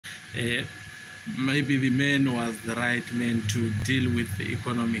maybe the man was the right man to deal with the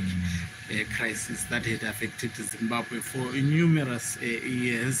economic crisis that had affected Zimbabwe for numerous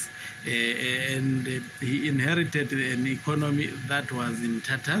years, and he inherited an economy that was in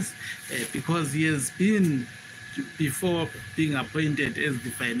tatters because he has been, before being appointed as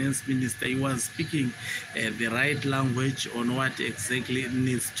the finance minister, he was speaking the right language on what exactly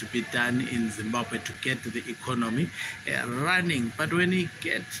needs to be done in Zimbabwe to get the economy running. But when he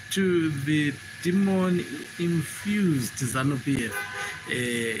gets to the demon-infused ZANU-PF,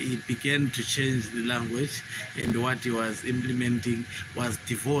 he began to change the language, and what he was implementing was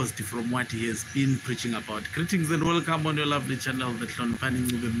divorced from what he has been preaching about. Greetings and welcome on your lovely channel, the Mthuli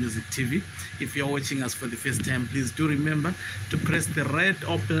Ncube Music TV. If you're watching us for the first time, please do remember to press the red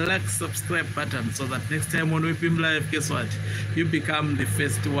or black subscribe button so that next time when we film live, guess what? You become the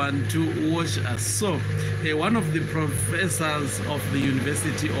first one to watch us. So, one of the professors of the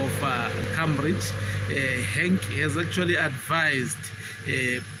University of Cambridge, Hank, has actually advised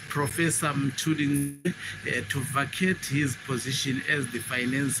Professor Mthuli to vacate his position as the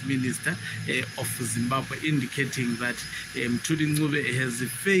finance minister of Zimbabwe, indicating that Mthuli Ncube has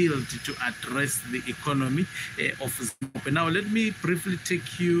failed to address the economy of Zimbabwe. Now, let me briefly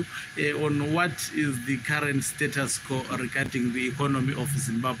take you on what is the current status quo regarding the economy of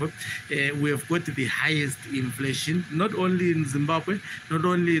Zimbabwe. We have got the highest inflation, not only in Zimbabwe, not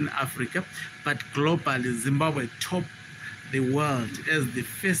only in Africa, but globally. Zimbabwe top the world as the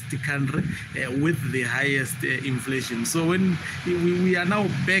first country with the highest inflation. So when we are now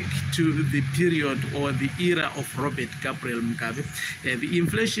back to the period or the era of Robert Gabriel Mugabe, the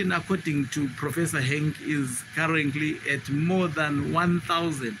inflation, according to Professor Hank, is currently at more than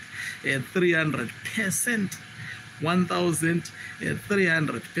 1,300%.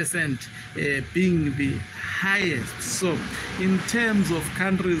 1,300% being the highest. So in terms of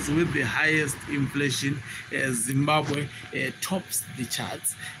countries with the highest inflation, Zimbabwe tops the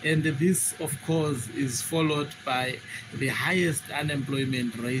charts, and this of course is followed by the highest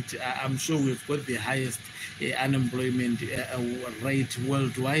unemployment rate. I'm sure we've got the highest unemployment rate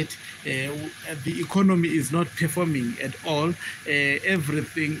worldwide. The economy is not performing at all.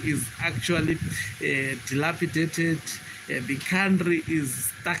 Everything is actually dilapidated. The country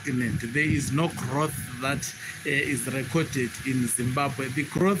is stagnant. There is no growth that is recorded in Zimbabwe. The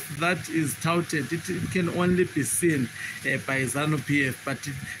growth that is touted, it can only be seen by ZANU-PF, but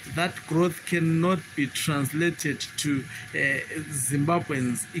that growth cannot be translated to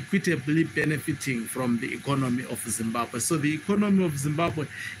Zimbabweans equitably benefiting from the economy of Zimbabwe. So the economy of Zimbabwe,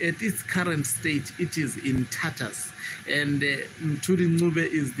 at its current state, it is in tatters. And Mthuli Ncube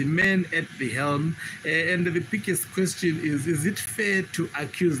is the man at the helm. And the biggest question is it fair to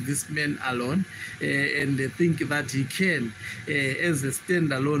accuse this man alone and think that he can, as a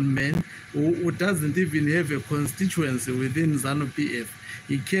standalone man who doesn't even have a constituency within ZANU-PF,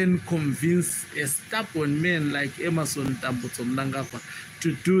 he can convince a stubborn man like Emmerson Mnangagwa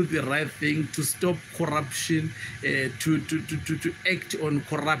to do the right thing, to stop corruption, to act on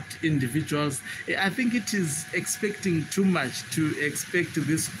corrupt individuals. I think it is expecting too much to expect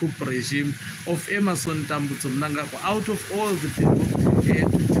this coup regime of Emmerson Mnangagwa, out of all the people, to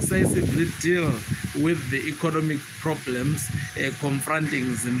decisively deal with the economic problems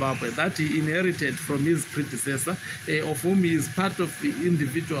confronting Zimbabwe that he inherited from his predecessor, of whom he is part of the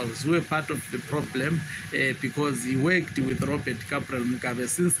individuals who were part of the problem because he worked with Robert Gabriel Mugabe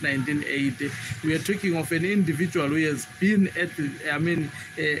since 1980. We are talking of an individual who has been at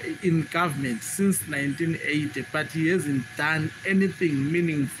in government since 1980, but he hasn't done anything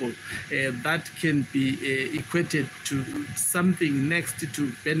meaningful that can be equated to something next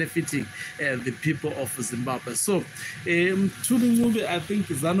to benefiting the people of Zimbabwe. So Mthuli Ncube, I think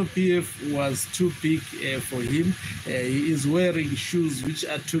ZANU-PF was too big for him. He is wearing shoes which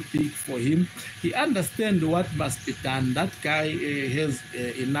are too big for him. He understands what must be done. That guy has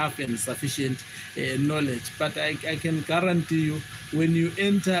enough and sufficient knowledge. But I can guarantee you, when you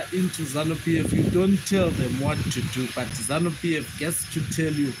enter into ZANU-PF, you don't tell them what to do, but ZANU-PF gets to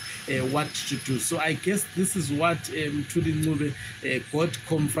tell you what to do. So I guess this is what Mthuli Ncube got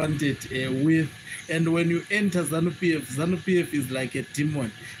confronted with. And when you enter ZANU-PF, ZANU-PF is like a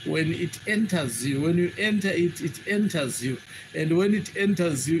demon. When it enters you, when you enter it, it enters you. And when it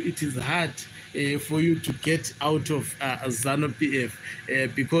enters you, it is hard for you to get out of ZANU-PF,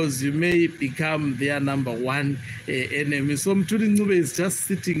 because you may become their number one enemy. So Mthuli Ncube is just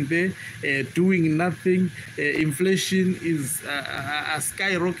sitting there doing nothing. Inflation is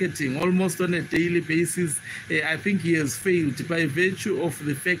skyrocketing almost on a daily basis. I think he has failed by virtue of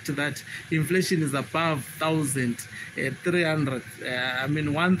the fact that inflation is above 1,300,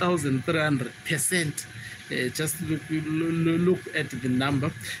 1,300%. Just look at the number.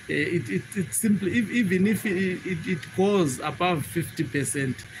 It simply, even if it goes above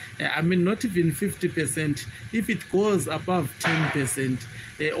 50%, not even 50%, if it goes above 10%,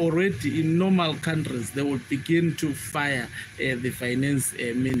 already in normal countries they will begin to fire the finance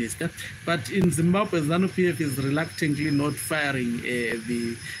minister. But in Zimbabwe, ZANU-PF is reluctantly not firing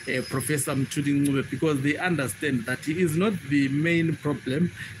the Professor Mthuli Ncube, because they understand that he is not the main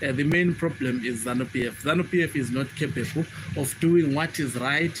problem. The main problem is ZANU-PF. ZANU-PF is not capable of doing what is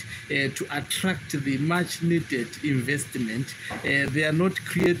right to attract the much needed investment. They are not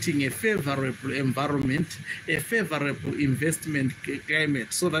creating a favorable environment, a favorable investment climate,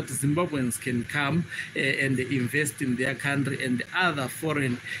 so that Zimbabweans can come and invest in their country, and other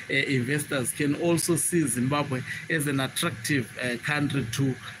foreign investors can also see Zimbabwe as an attractive country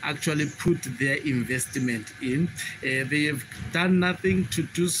to actually put their investment in. They have done nothing to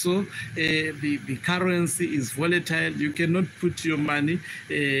do so. The currency is volatile. You cannot put your money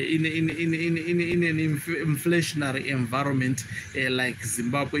in an inflationary environment like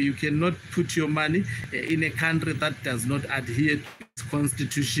Zimbabwe. You cannot put your money in a country that does not adhere to its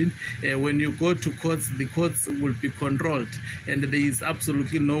constitution. When you go to courts, the courts will be controlled, and there is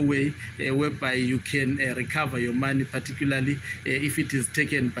absolutely no way whereby you can recover your money, particularly if it is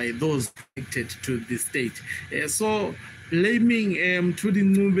taken by those connected to the state. So blaming Mthuli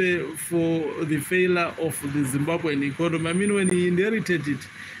Ncube for the failure of the Zimbabwean economy, when he inherited it,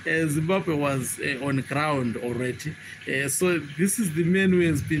 Zimbabwe was on ground already. So this is the man who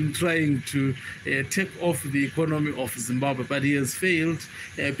has been trying to take off the economy of Zimbabwe, but he has failed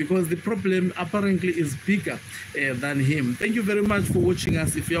because the problem apparently is bigger than him. Thank you very much for watching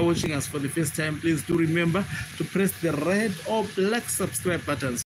us. If you are watching us for the first time, please do remember to press the red or black subscribe buttons.